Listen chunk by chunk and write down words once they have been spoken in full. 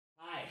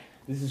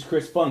This is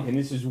Chris Funk, and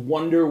this is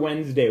Wonder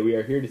Wednesday. We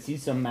are here to see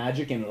some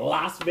magic in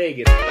Las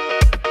Vegas.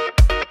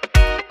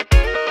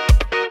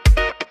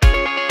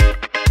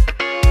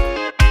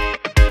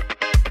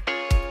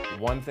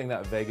 One thing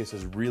that Vegas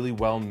is really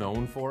well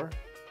known for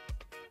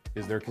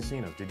is their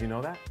casinos. Did you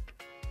know that?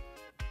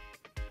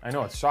 I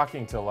know, it's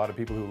shocking to a lot of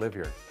people who live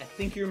here. I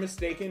think you're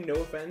mistaken, no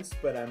offense,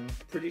 but I'm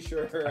pretty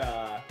sure,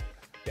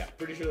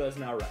 pretty sure that's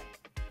not right.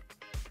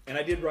 And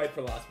I did write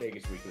for Las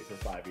Vegas Weekly for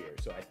 5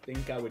 years, so I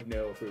think I would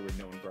know if we were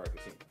known for our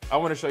casino. I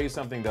want to show you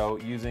something though,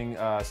 using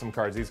some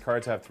cards. These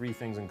cards have three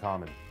things in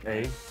common.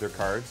 A, they're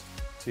cards.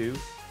 2,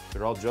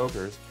 they're all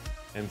jokers.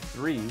 And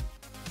 3,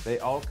 they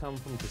all come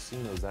from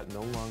casinos that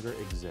no longer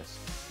exist.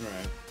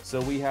 Right.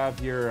 So we have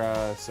here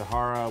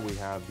Sahara, we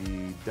have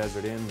the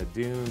Desert Inn, the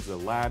Dunes,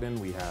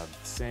 Aladdin, we have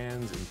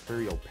Sands,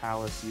 Imperial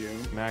Palace,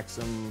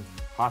 Maxim,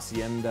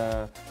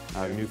 Hacienda,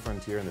 New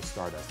Frontier, and the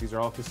Stardust. These are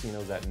all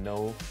casinos that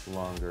no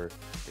longer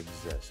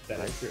exist. That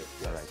is true.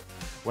 Yes. All right.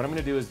 What I'm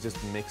going to do is just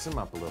mix them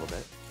up a little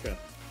bit. Okay.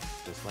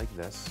 Just like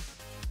this.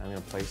 I'm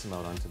going to place them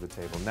out onto the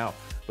table. Now,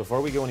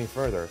 before we go any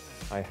further,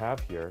 I have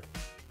here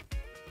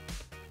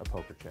a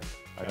poker chip.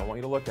 I don't want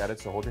you to look at it,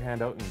 so hold your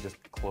hand out and just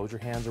close your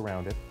hands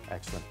around it.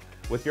 Excellent.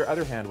 With your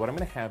other hand, what I'm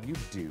going to have you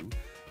do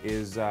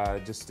is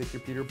just stick your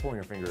Peter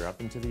pointer finger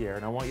up into the air,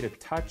 and I want you to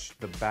touch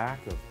the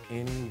back of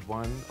any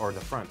one, or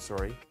the front,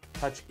 sorry,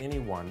 touch any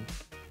one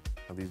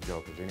of these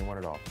jokers, any one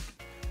at all.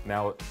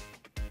 Now,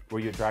 were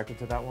you attracted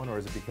to that one, or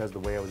is it because the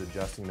way I was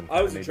adjusting them?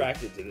 I was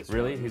attracted to this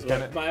Really? one. He's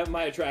kind of...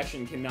 My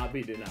attraction cannot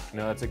be denied.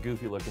 No, that's a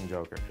goofy looking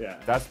joker. Yeah.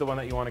 That's the one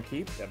that you want to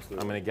keep? Absolutely.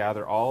 I'm going to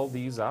gather all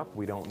these up.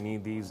 We don't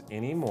need these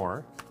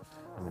anymore.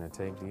 I'm going to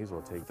take these.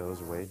 We'll take those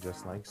away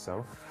just like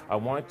so. I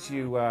want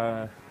you...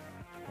 oh,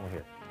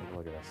 here. Take a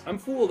look at this. I'm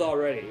fooled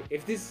already.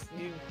 If this...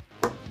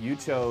 You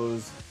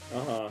chose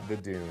the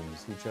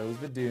Dunes. He chose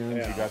the Dunes.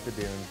 Yeah. You got the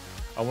Dunes.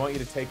 I want you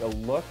to take a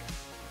look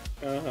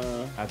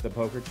at the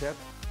poker chip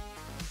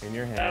in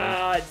your hand.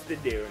 Ah, it's the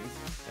Dunes.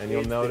 And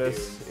you'll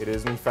notice it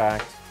is, in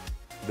fact,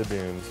 the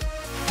Dunes.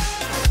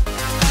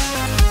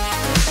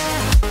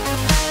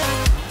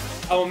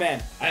 Oh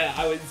man,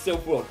 I was so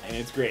fooled, and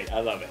it's great. I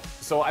love it.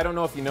 So I don't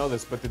know if you know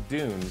this, but the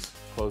Dunes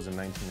closed in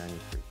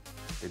 1993.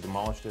 They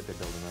demolished it, they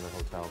built another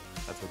hotel.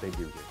 That's what they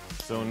do here.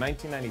 So in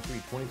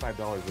 1993,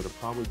 $25 would have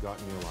probably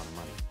gotten you a lot of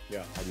money.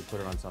 Yeah. Had you put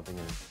it on something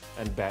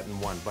and bet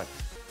and won. But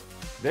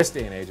this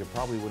day and age, it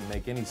probably wouldn't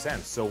make any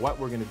sense. So what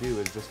we're going to do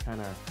is just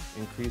kind of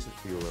increase it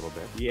for you a little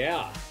bit.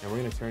 Yeah. And we're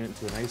going to turn it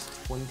into a nice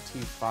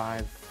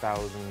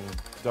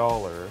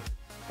 $25,000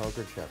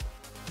 poker chip.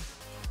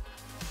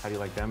 How do you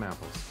like them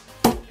apples?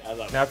 I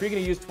love it. Now, if you're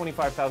going to use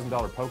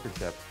 $25,000 poker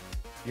chip,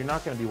 you're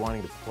not going to be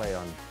wanting to play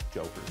on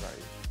jokers, are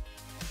you?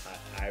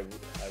 I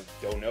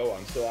don't know.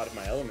 I'm still out of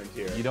my element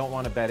here. You don't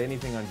want to bet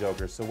anything on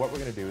jokers. So what we're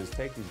going to do is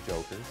take these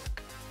jokers,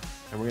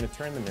 and we're going to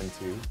turn them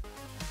into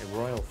a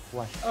royal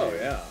flush. Oh,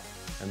 yeah.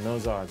 And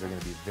those odds are going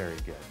to be very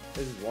good.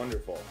 This is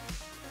wonderful.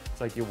 It's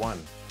like you won.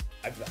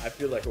 I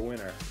feel like a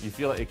winner. You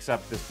feel,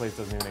 except this place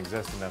doesn't even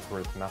exist, and that's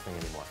worth nothing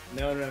anymore.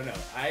 No.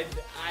 I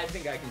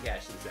think I can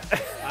cash this out.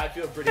 I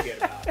feel pretty good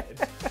about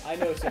it. I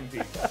know some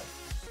people.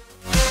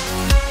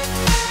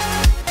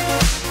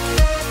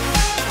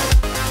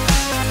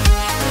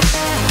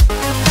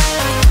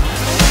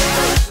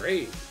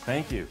 Great.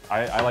 Thank you.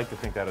 I like to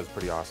think that is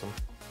pretty awesome.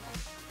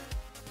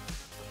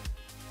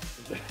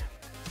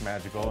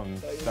 Magical and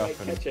stuff.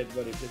 You might catch it,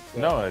 but it just,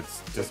 no,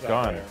 it's just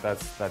gone. There.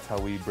 That's how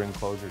we bring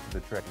closure to the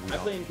trick. I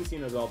play in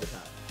casinos all the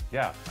time.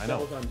 Yeah, I know.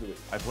 Several times a week.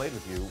 I played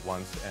with you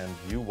once, and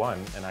you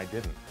won, and I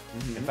didn't.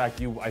 In fact,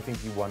 I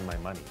think you won my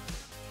money.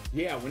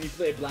 Yeah, when you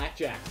play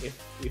blackjack,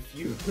 if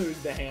you lose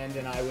the hand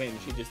and I win,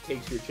 she just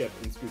takes your chip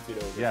and scoots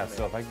it over. Yeah,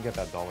 so if I can get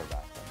that $1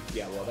 back.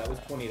 Yeah, well, that was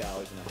 $20 and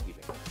I'm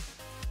keeping it.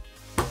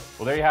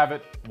 Well, there you have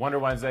it. Wonder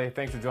Wednesday.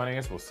 Thanks for joining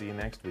us. We'll see you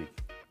next week.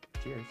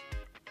 Cheers.